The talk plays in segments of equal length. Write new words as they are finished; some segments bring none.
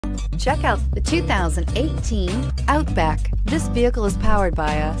Check out the 2018 Outback. This vehicle is powered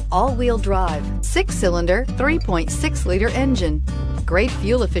by a all-wheel drive, 6-cylinder, 3.6-liter engine. Great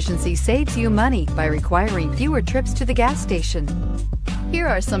fuel efficiency saves you money by requiring fewer trips to the gas station. Here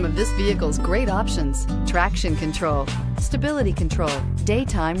are some of this vehicle's great options: traction control, stability control,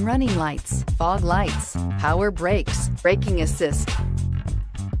 daytime running lights, fog lights, power brakes, braking assist.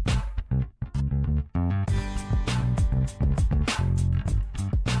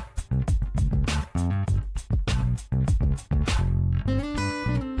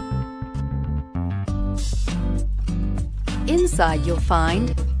 Inside you'll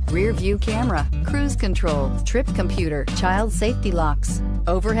find rear view camera, cruise control, trip computer, child safety locks,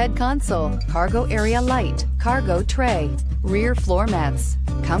 overhead console, cargo area light, cargo tray, rear floor mats,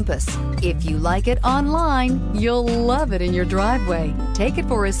 compass. If you like it online, you'll love it in your driveway. Take it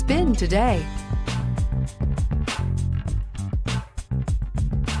for a spin today.